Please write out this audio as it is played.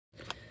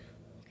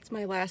It's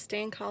my last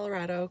day in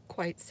Colorado,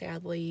 quite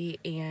sadly,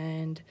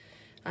 and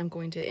I'm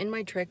going to end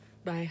my trip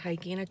by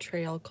hiking a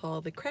trail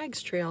called the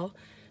Crags Trail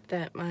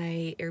that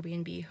my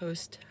Airbnb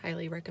host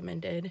highly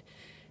recommended.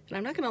 And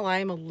I'm not gonna lie,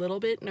 I'm a little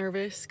bit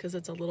nervous because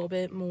it's a little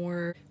bit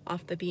more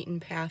off the beaten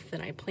path than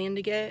I planned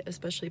to get,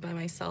 especially by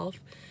myself.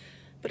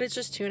 But it's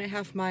just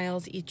 2.5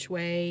 miles each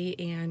way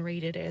and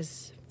rated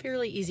as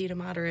fairly easy to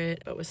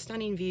moderate, but with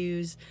stunning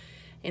views.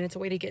 And it's a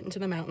way to get into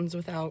the mountains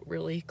without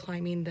really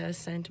climbing the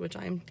ascent, which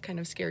I'm kind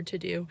of scared to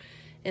do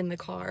in the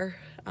car.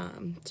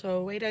 So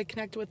a way to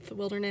connect with the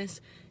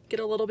wilderness, get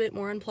a little bit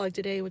more unplugged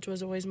today, which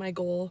was always my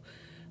goal.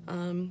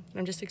 I'm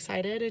just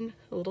excited and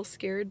a little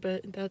scared,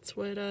 but that's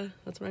what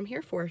I'm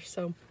here for.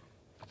 So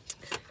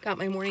got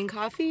my morning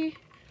coffee,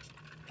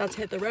 about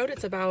to hit the road.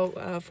 It's about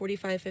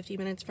 45-50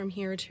 minutes from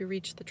here to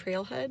reach the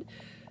trailhead.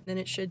 Then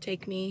it should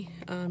take me,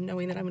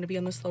 knowing that I'm going to be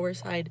on the slower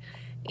side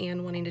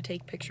and wanting to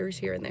take pictures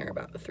here and there,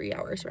 about 3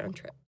 hours round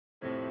trip.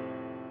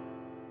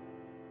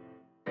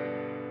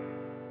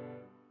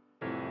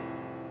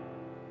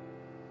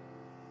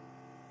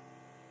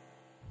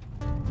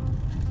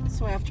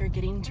 So after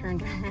getting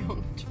turned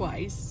around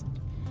twice,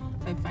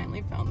 I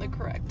finally found the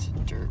correct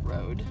dirt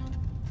road.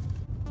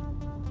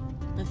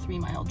 The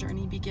 3-mile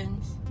journey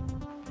begins.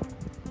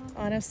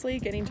 Honestly,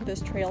 getting to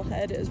this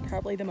trailhead is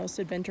probably the most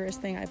adventurous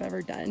thing I've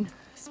ever done,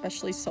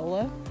 especially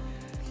solo.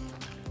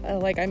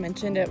 Like I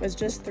mentioned, it was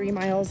just 3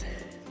 miles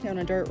down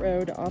a dirt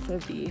road off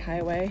of the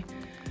highway,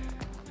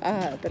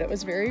 but it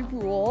was very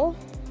rural,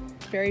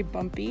 very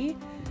bumpy.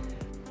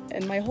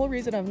 And my whole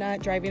reason of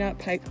not driving up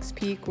Pikes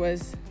Peak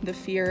was the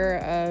fear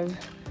of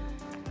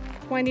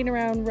winding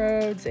around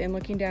roads and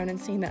looking down and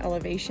seeing the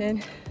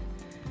elevation,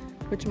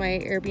 which my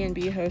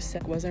Airbnb host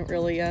said wasn't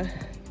really a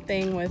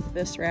thing with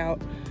this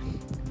route.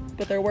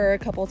 But there were a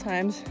couple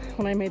times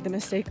when I made the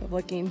mistake of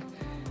looking.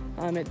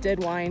 It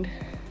did wind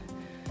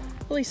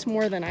at least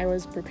more than I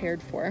was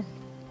prepared for.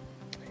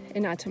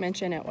 And not to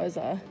mention it was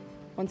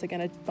once again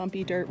a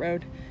bumpy dirt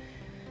road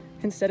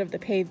instead of the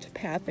paved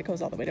path that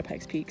goes all the way to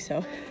Pikes Peak.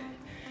 So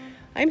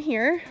I'm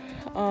here.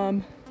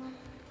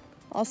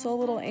 Also a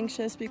little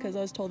anxious because I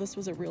was told this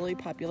was a really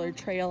popular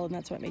trail, and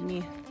that's what made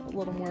me a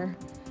little more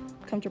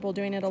comfortable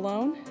doing it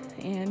alone.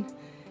 And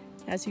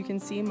as you can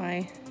see,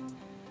 my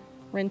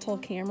rental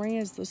Camry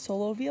is the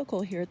solo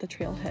vehicle here at the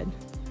trailhead.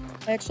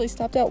 I actually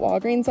stopped at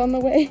Walgreens on the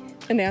way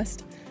and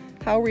asked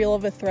how real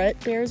of a threat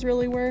bears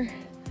really were.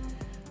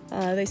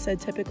 They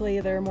said typically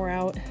they're more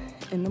out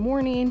in the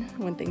morning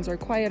when things are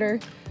quieter.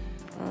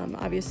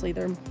 Obviously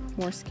they're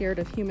more scared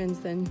of humans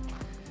than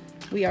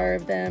we are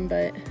of them,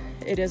 but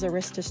it is a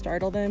risk to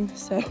startle them.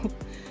 So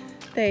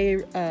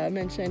they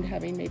mentioned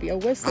having maybe a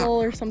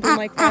whistle or something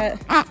like that.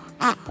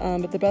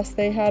 But the best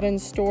they had in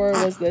store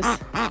was this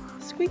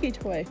squeaky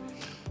toy.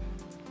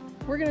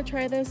 We're gonna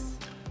try this.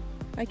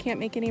 I can't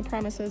make any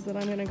promises that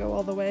I'm gonna go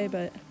all the way,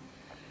 but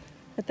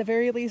at the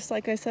very least,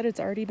 like I said, it's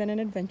already been an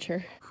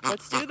adventure.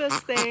 Let's do this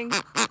thing.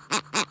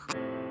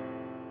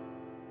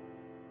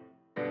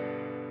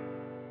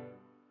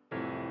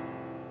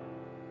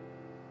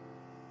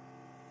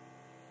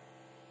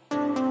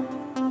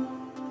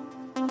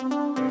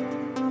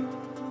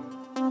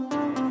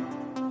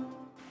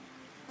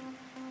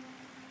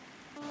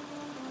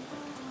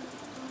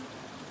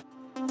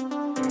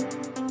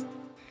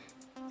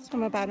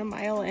 I'm about a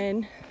mile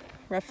in,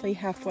 roughly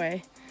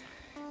halfway,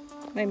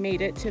 and I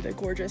made it to the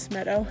gorgeous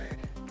meadow.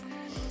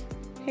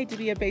 Hate to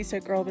be a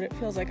basic girl, but it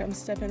feels like I'm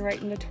stepping right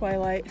into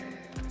twilight.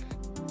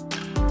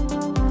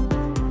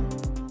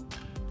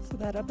 So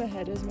that up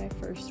ahead is my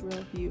first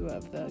real view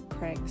of the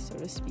Crags, so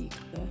to speak,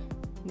 the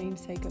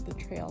namesake of the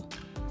trail.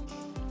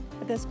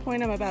 At this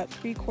point, I'm about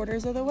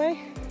 3/4 of the way,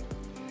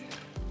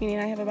 meaning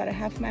I have about a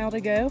half mile to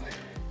go.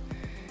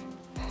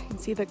 You can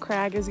see the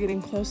crag is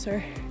getting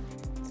closer.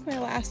 My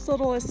last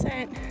little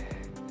ascent.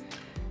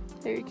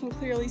 There you can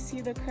clearly see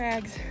the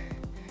crags.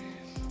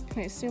 And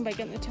I assume by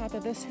getting to the top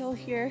of this hill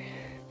here,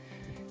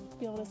 I'll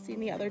be able to see in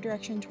the other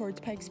direction towards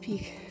Pikes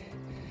Peak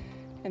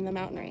and the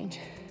mountain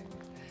range.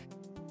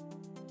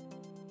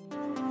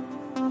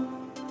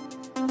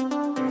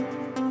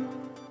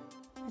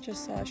 I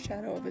just saw a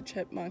shadow of a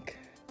chipmunk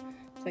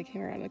as I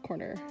came around the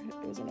corner.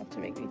 It was enough to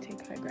make me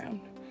take high ground.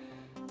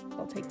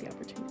 I'll take the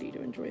opportunity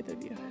to enjoy the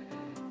view.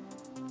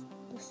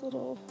 This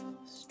little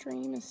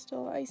stream is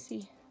still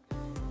icy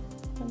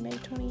on May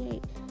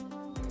 28th.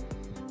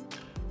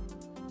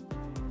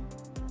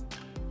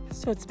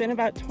 So it's been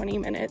about 20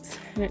 minutes,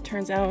 and it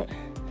turns out,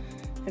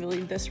 I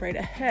believe this right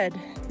ahead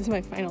is my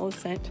final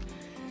ascent.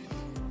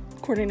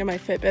 According to my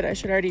Fitbit, I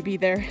should already be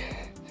there.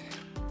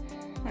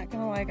 Not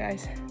gonna lie,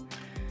 guys,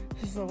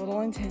 this is a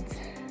little intense.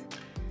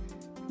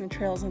 And the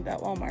trail isn't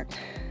that well marked.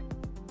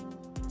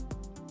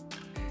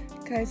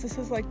 Guys, this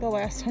is like the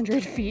last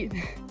 100 feet.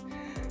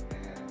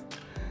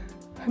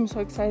 I'm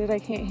so excited I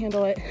can't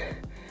handle it.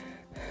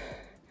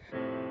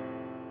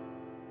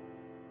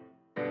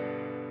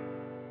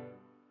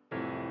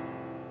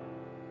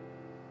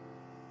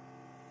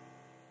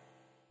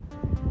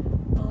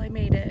 Well, I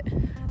made it. It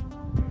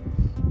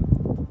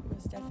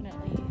was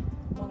definitely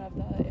one of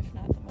the, if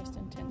not the most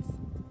intense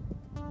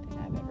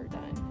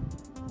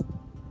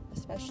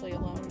especially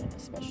alone and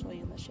especially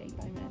in the shape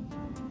I'm in.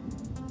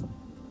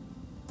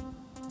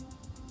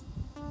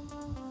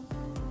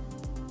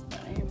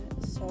 I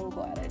am so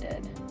glad I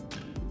did.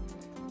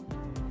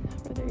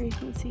 Over there you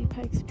can see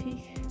Pikes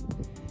Peak. You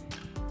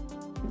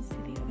can see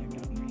the other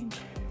mountain range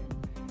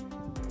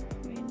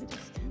way in the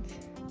distance.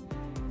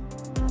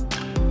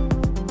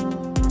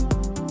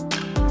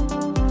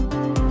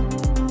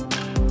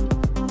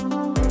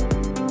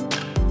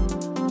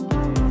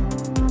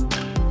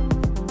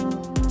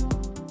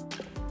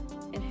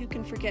 And who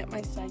can forget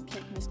my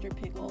sidekick, Mr.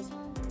 Pickles,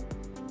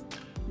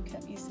 who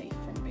kept me safe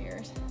from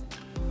bears.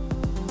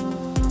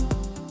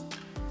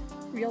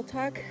 Real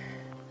talk,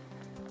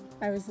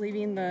 I was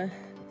leaving the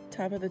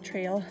top of the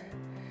trail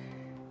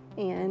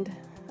and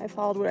I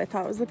followed what I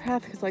thought was the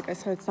path because, like I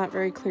said, it's not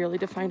very clearly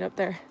defined up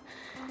there.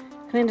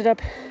 I ended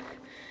up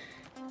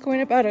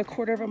going about a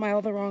quarter of a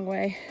mile the wrong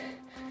way,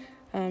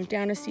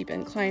 down a steep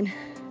incline,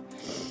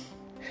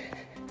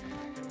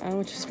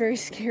 which was very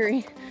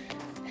scary.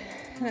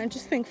 And I'm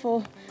just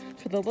thankful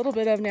for the little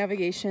bit of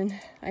navigation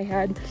I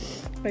had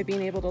by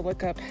being able to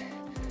look up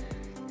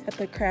at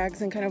the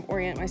crags and kind of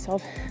orient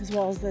myself, as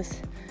well as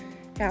this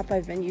app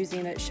I've been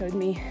using that showed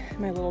me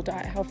my little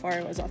dot how far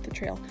I was off the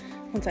trail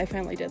once I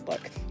finally did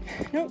look.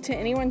 Note to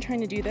anyone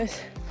trying to do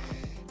this,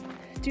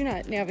 do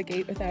not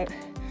navigate without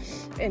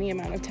any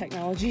amount of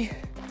technology.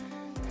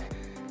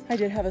 I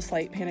did have a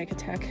slight panic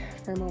attack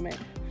for a moment.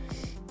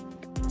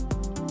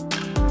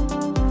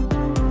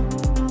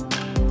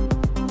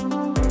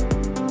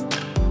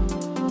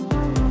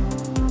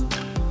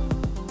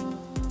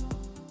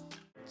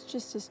 It's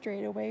just a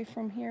straight away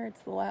from here.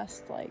 It's the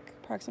last like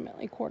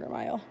approximately quarter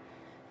mile.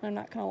 And I'm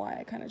not gonna lie,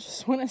 I kind of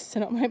just want to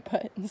sit on my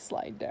butt and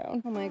slide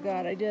down. Oh my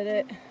God, I did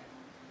it.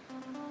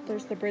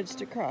 There's the bridge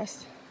to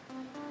cross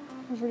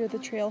over to the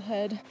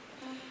trailhead.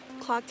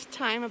 Clocked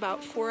time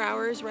about 4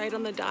 hours right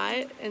on the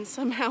dot, and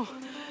somehow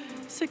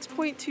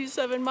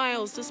 6.27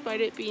 miles despite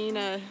it being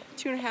a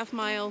 2.5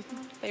 mile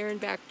there and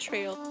back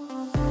trail.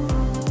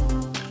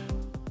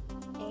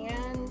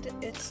 And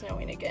it's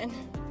snowing again.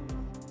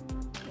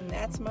 And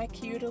that's my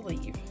cue to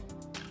leave.